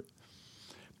comfort,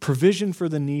 provision for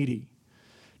the needy,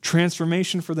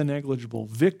 transformation for the negligible,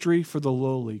 victory for the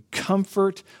lowly,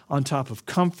 comfort on top of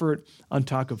comfort on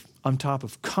top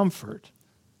of comfort.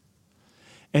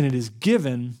 And it is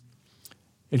given,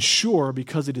 and sure,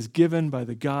 because it is given by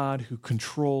the God who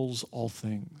controls all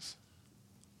things.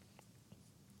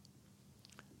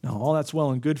 Now, all that's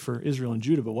well and good for Israel and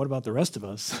Judah, but what about the rest of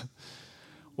us?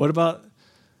 What about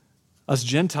us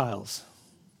Gentiles,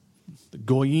 the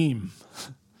Goyim?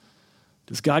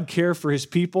 Does God care for his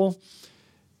people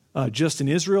just in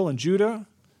Israel and Judah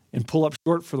and pull up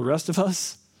short for the rest of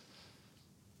us?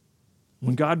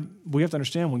 We have to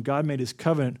understand, when God made his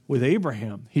covenant with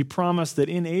Abraham, he promised that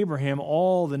in Abraham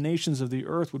all the nations of the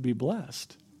earth would be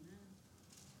blessed.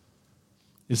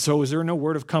 And so is there no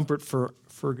word of comfort for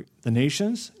the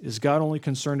nations? Is God only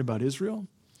concerned about Israel?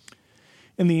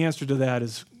 And the answer to that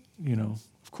is,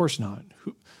 of course not.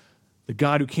 The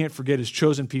God who can't forget his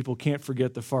chosen people can't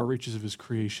forget the far reaches of his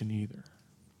creation either.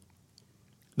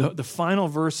 The final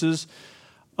verses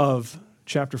of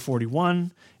chapter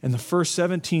 41 and the first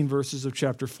 17 verses of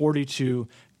chapter 42,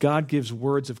 God gives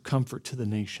words of comfort to the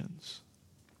nations.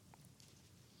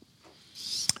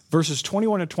 Verses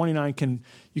 21 to 29,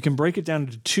 you can break it down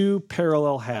into two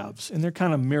parallel halves, and they're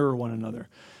kind of mirror one another.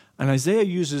 And Isaiah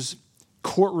uses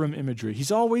courtroom imagery.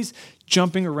 He's always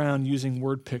jumping around using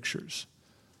word pictures.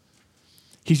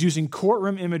 He's using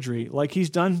courtroom imagery, like he's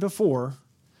done before,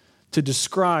 to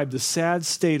describe the sad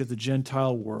state of the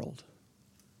Gentile world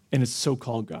and its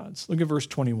so-called gods. Look at verse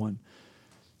 21.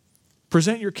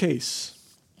 Present your case.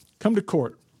 Come to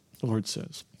court, the Lord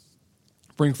says.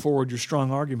 Bring forward your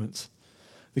strong arguments.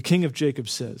 The King of Jacob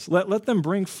says, let them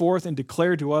bring forth and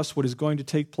declare to us what is going to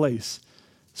take place.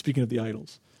 Speaking of the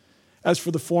idols. As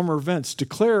for the former events,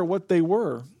 declare what they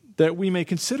were, that we may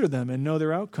consider them and know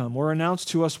their outcome, or announce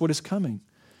to us what is coming.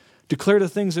 Declare the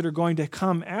things that are going to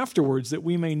come afterwards, that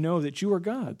we may know that you are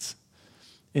gods.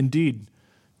 Indeed,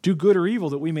 do good or evil,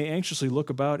 that we may anxiously look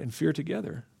about and fear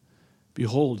together.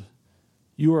 Behold,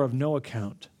 you are of no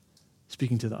account,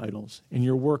 speaking to the idols, and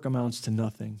your work amounts to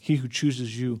nothing. He who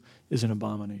chooses you is an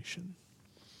abomination.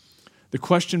 The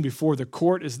question before the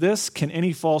court is this: can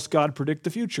any false god predict the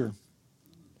future?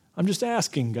 I'm just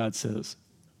asking, God says.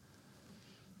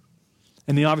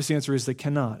 And the obvious answer is they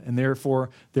cannot, and therefore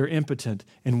they're impotent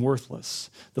and worthless.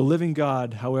 The living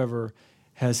God, however,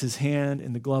 has his hand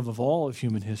in the glove of all of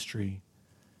human history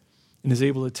and is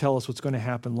able to tell us what's going to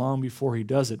happen long before he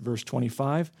does it. Verse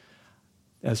 25,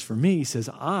 as for me, he says,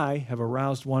 I have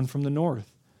aroused one from the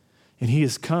north, and he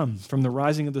has come. From the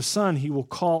rising of the sun, he will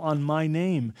call on my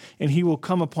name, and he will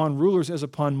come upon rulers as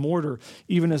upon mortar,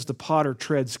 even as the potter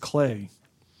treads clay.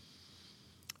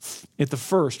 At the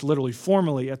first, literally,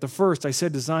 formally, at the first, I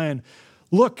said to Zion,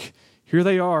 look, here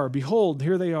they are. Behold,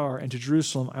 here they are. And to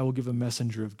Jerusalem, I will give a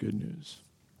messenger of good news.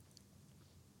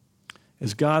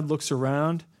 As God looks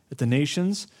around at the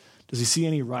nations, does he see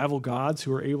any rival gods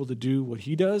who are able to do what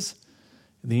he does?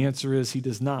 And the answer is he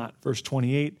does not. Verse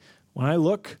 28, when I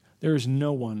look, there is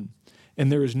no one,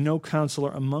 and there is no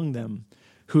counselor among them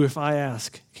who, if I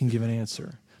ask, can give an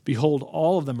answer. Behold,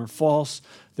 all of them are false.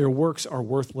 Their works are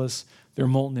worthless. Their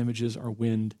molten images are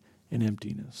wind and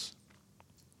emptiness.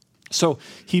 So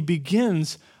he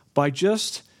begins by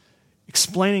just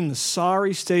explaining the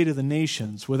sorry state of the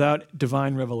nations without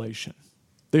divine revelation.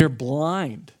 They are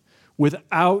blind,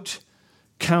 without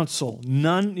counsel.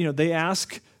 None, they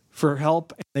ask for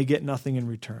help and they get nothing in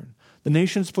return. The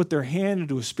nations put their hand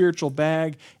into a spiritual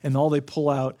bag and all they pull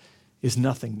out is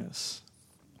nothingness.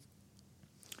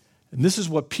 And this is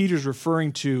what Peter's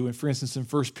referring to, for instance, in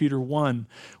 1 Peter 1,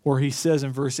 where he says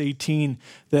in verse 18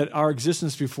 that our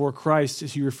existence before Christ,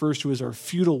 as he refers to as our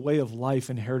futile way of life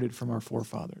inherited from our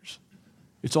forefathers.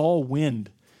 It's all wind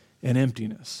and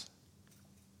emptiness.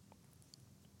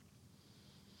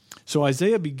 So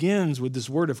Isaiah begins with this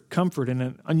word of comfort in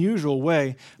an unusual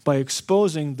way by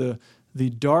exposing the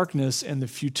darkness and the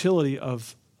futility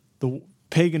of the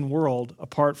pagan world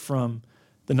apart from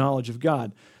the knowledge of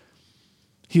God.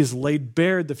 He has laid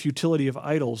bare the futility of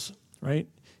idols, right?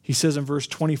 He says in verse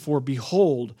 24,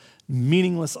 behold,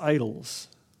 meaningless idols.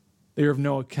 They are of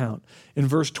no account. In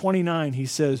verse 29, he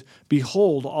says,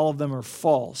 behold, all of them are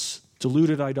false,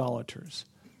 deluded idolaters.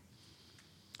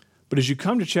 But as you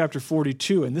come to chapter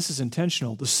 42, and this is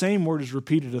intentional, the same word is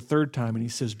repeated a third time, and he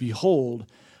says, behold,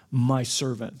 my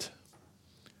servant,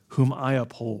 whom I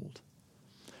uphold,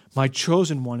 my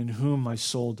chosen one in whom my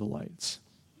soul delights.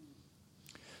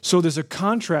 So there's a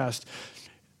contrast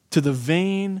to the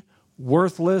vain,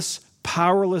 worthless,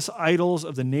 powerless idols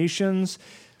of the nations,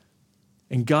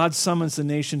 and God summons the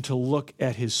nation to look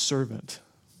at his servant.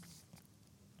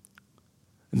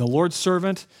 And the Lord's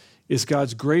servant is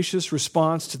God's gracious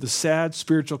response to the sad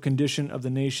spiritual condition of the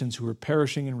nations who are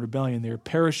perishing in rebellion. They are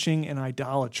perishing in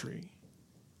idolatry.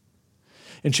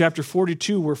 In chapter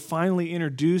 42, we're finally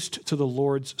introduced to the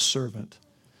Lord's servant,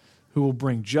 who will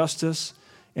bring justice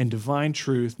and divine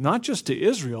truth, not just to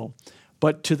Israel,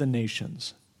 but to the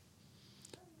nations.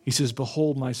 He says,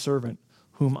 behold my servant,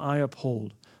 whom I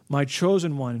uphold, my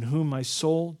chosen one, in whom my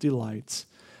soul delights.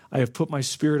 I have put my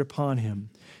spirit upon him.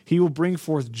 He will bring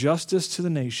forth justice to the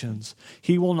nations.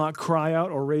 He will not cry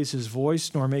out or raise his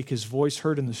voice, nor make his voice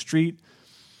heard in the street.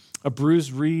 A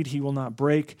bruised reed he will not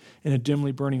break, and a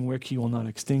dimly burning wick he will not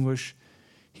extinguish.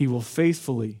 He will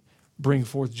faithfully bring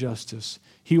forth justice.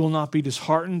 He will not be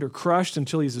disheartened or crushed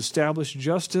until he has established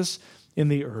justice in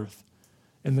the earth,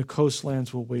 and the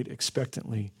coastlands will wait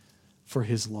expectantly for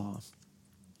his law.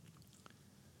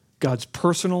 God's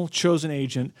personal chosen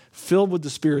agent, filled with the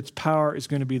Spirit's power, is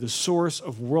going to be the source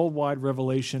of worldwide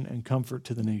revelation and comfort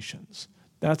to the nations.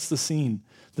 That's the scene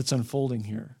that's unfolding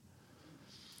here.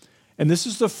 And this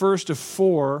is the first of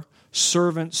 4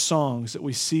 servant songs that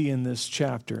we see in this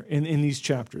chapter, in these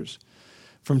chapters,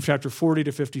 from chapter 40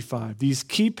 to 55. These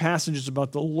key passages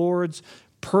about the Lord's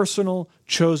personal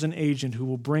chosen agent who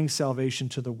will bring salvation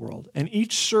to the world. And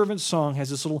each servant song has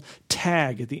this little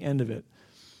tag at the end of it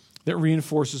that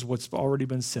reinforces what's already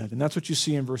been said. And that's what you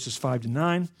see in verses 5 to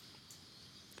 9.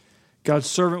 God's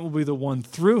servant will be the one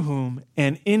through whom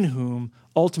and in whom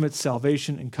ultimate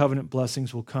salvation and covenant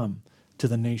blessings will come to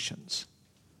the nations.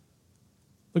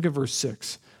 Look at verse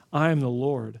 6. I am the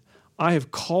Lord. I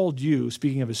have called you,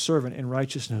 speaking of his servant, in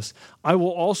righteousness. I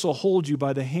will also hold you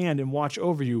by the hand and watch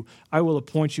over you. I will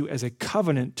appoint you as a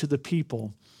covenant to the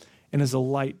people and as a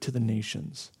light to the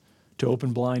nations, to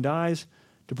open blind eyes,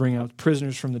 to bring out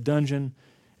prisoners from the dungeon,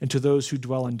 and to those who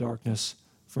dwell in darkness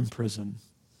from prison.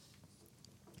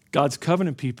 God's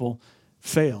covenant people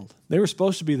failed. They were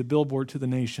supposed to be the billboard to the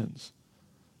nations,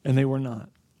 and they were not.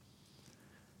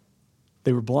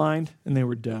 They were blind and they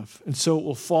were deaf. And so it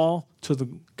will fall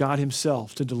to God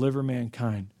himself to deliver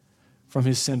mankind from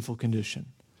his sinful condition.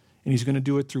 And he's going to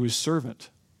do it through his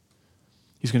servant.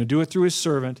 He's going to do it through his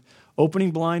servant, opening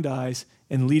blind eyes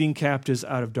and leading captives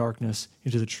out of darkness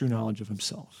into the true knowledge of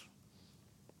himself.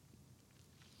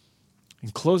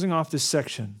 In closing off this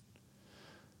section,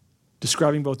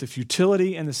 describing both the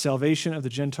futility and the salvation of the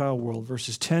Gentile world,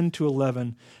 verses 10 to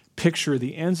 11 picture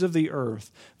the ends of the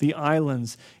earth, the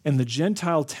islands, and the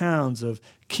Gentile towns of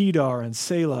Kedar and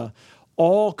Selah,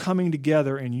 all coming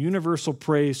together in universal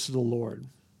praise to the Lord,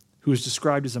 who is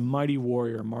described as a mighty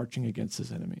warrior marching against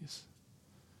his enemies.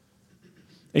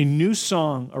 A new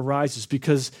song arises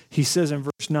because he says in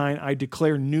verse 9, I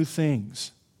declare new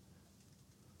things.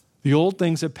 The old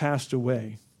things have passed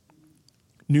away.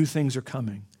 New things are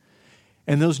coming.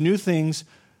 And those new things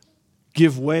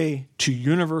give way to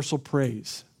universal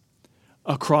praise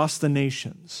across the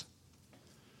nations.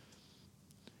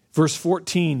 Verse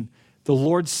 14, the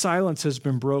Lord's silence has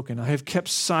been broken. I have kept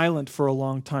silent for a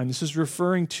long time. This is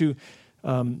referring to,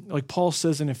 like Paul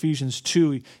says in Ephesians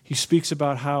 2, he speaks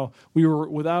about how we were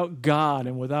without God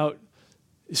and without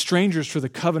strangers for the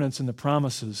covenants and the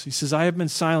promises. He says, I have been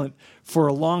silent for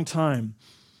a long time.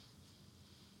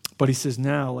 But he says,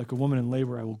 now, like a woman in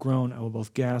labor, I will groan, I will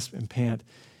both gasp and pant.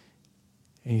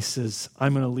 And he says,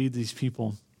 I'm going to lead these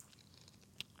people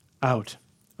out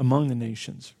among the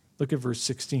nations. Look at verse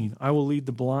 16. I will lead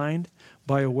the blind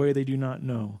by a way they do not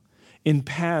know. In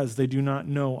paths they do not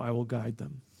know, I will guide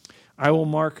them. I will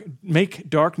make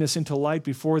darkness into light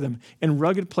before them, and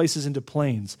rugged places into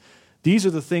plains. These are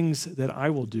the things that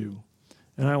I will do,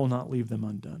 and I will not leave them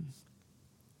undone.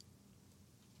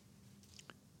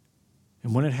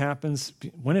 And when it happens,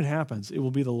 it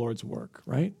will be the Lord's work,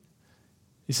 right?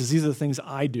 He says, these are the things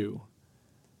I do.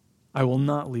 I will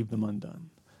not leave them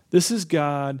undone. This is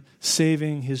God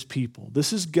saving his people.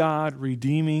 This is God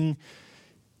redeeming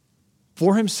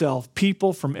for himself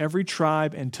people from every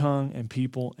tribe and tongue and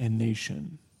people and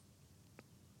nation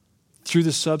through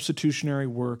the substitutionary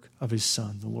work of his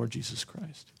Son, the Lord Jesus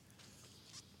Christ.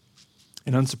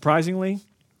 And unsurprisingly,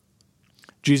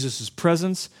 Jesus'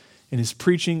 presence and his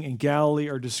preaching in Galilee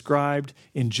are described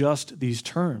in just these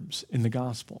terms in the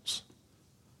Gospels.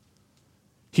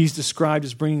 He's described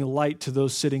as bringing light to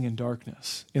those sitting in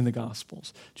darkness in the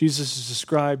Gospels. Jesus is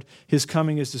described, his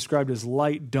coming is described as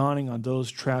light dawning on those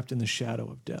trapped in the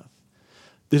shadow of death.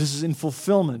 This is in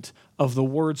fulfillment of the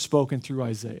word spoken through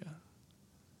Isaiah.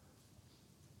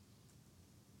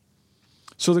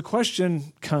 So the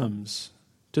question comes,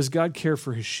 does God care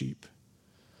for his sheep?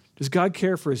 Does God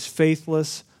care for his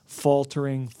faithless,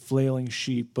 faltering, flailing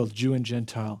sheep, both Jew and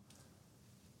Gentile?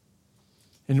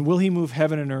 And will he move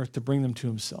heaven and earth to bring them to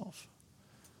himself?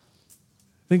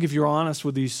 I think if you're honest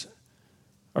with these,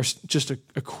 or just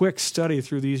a quick study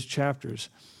through these chapters,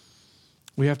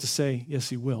 we have to say, yes,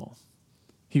 he will.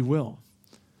 He will.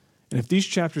 And if these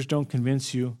chapters don't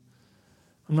convince you,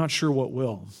 I'm not sure what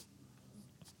will.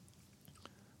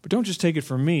 But don't just take it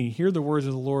from me. Hear the words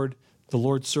of the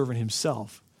Lord's servant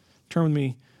himself, Turn with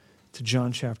me to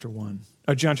John chapter 10,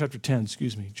 John chapter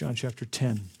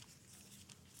 10.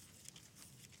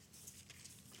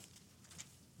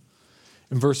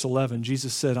 In verse 11,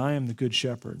 Jesus said, I am the good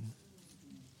shepherd,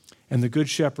 and the good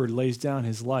shepherd lays down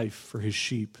his life for his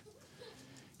sheep.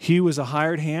 He who is a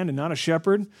hired hand and not a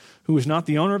shepherd, who is not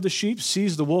the owner of the sheep,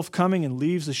 sees the wolf coming and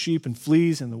leaves the sheep and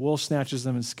flees, and the wolf snatches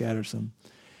them and scatters them.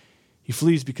 He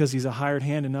flees because he's a hired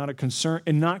hand and not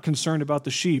concerned about the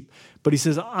sheep. But he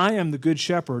says, I am the good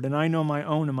shepherd, and I know my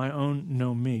own, and my own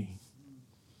know me.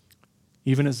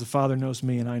 Even as the Father knows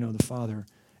me, and I know the Father,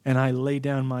 and I lay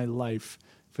down my life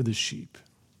for the sheep.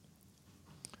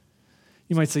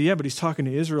 You might say, yeah, but he's talking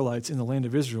to Israelites in the land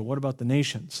of Israel. What about the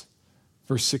nations?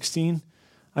 Verse 16,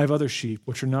 I have other sheep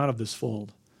which are not of this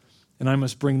fold, and I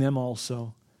must bring them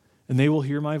also, and they will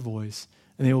hear my voice,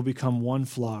 and they will become one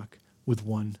flock with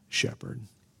one shepherd.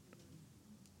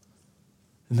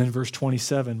 And then verse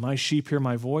 27, my sheep hear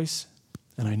my voice,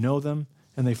 and I know them,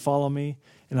 and they follow me,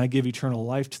 and I give eternal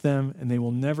life to them, and they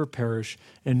will never perish,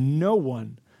 and no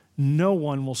one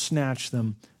will snatch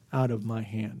them out of my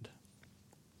hand.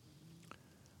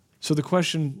 So the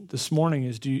question this morning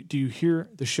is, do you hear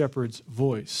the shepherd's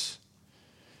voice?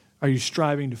 Are you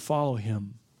striving to follow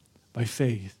him by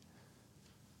faith?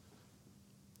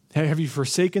 Have you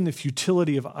forsaken the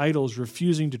futility of idols,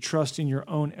 refusing to trust in your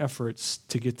own efforts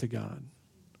to get to God?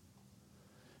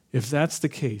 If that's the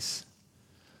case,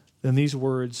 then these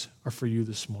words are for you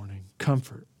this morning.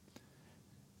 Comfort,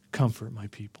 my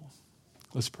people.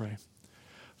 Let's pray.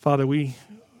 Father, we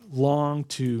long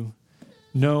to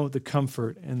know the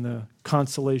comfort and the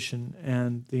consolation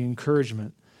and the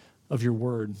encouragement of your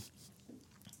word.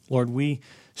 Lord, we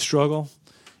struggle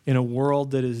in a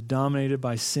world that is dominated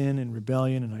by sin and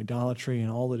rebellion and idolatry and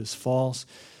all that is false.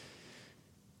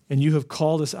 And you have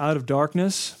called us out of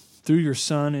darkness through your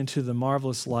Son into the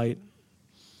marvelous light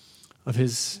of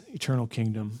his eternal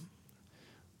kingdom.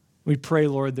 We pray,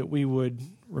 Lord, that we would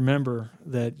remember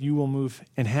that you will move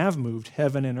and have moved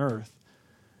heaven and earth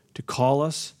to call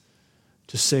us,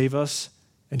 to save us,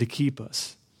 and to keep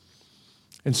us.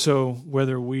 And so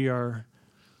whether we are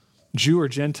Jew or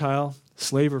Gentile,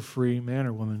 slave or free, man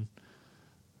or woman,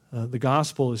 the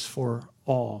gospel is for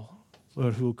all,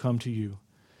 Lord, who will come to you.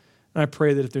 And I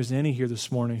pray that if there's any here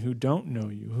this morning who don't know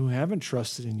you, who haven't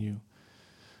trusted in you,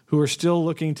 who are still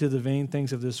looking to the vain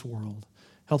things of this world,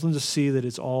 help them to see that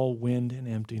it's all wind and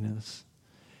emptiness,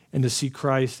 and to see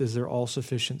Christ as their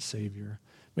all-sufficient Savior.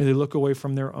 May they look away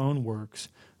from their own works,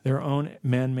 their own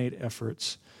man-made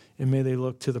efforts, and may they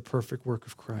look to the perfect work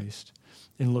of Christ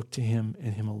and look to him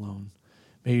and him alone.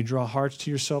 May you draw hearts to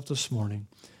yourself this morning.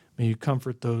 May you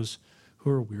comfort those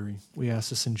who are weary. We ask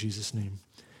this in Jesus' name.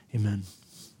 Amen.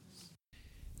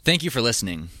 Thank you for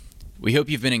listening. We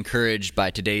hope you've been encouraged by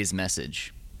today's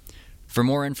message. For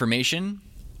more information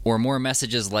or more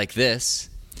messages like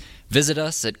this, visit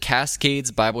us at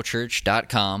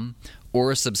cascadesbiblechurch.com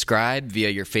or subscribe via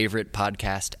your favorite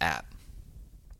podcast app.